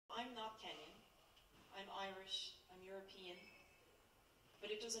I'm Irish, I'm European, but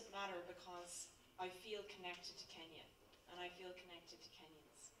it doesn't matter because I feel connected to Kenya, and I feel connected to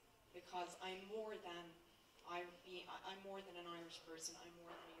Kenyans, because I'm more than an Irish person, I'm more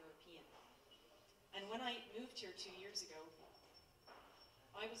than a European. And when I moved here 2 years ago,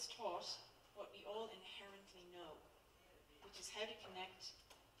 I was taught what we all inherently know, which is how to connect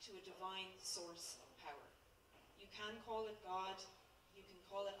to a divine source of power. You can call it God, you can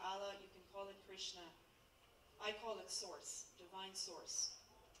call it Allah, you can call it Krishna. I call it source, divine source.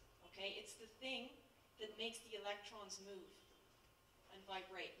 Okay, it's the thing that makes the electrons move and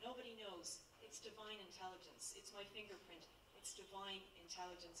vibrate. Nobody knows. It's divine intelligence. It's my fingerprint. It's divine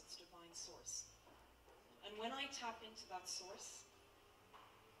intelligence. It's divine source. And when I tap into that source,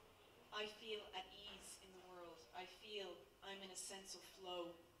 I feel at ease in the world. I feel I'm in a sense of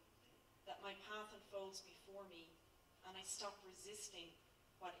flow, that my path unfolds before me, and I stop resisting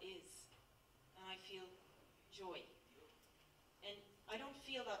what is, and I feel joy. And I don't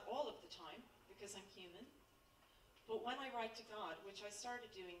feel that all of the time, because I'm human, but when I write to God, which I started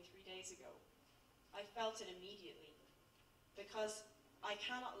doing 3 days ago, I felt it immediately, because I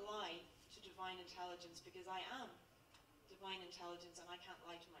cannot lie to divine intelligence, because I am divine intelligence and I can't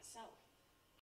lie to myself.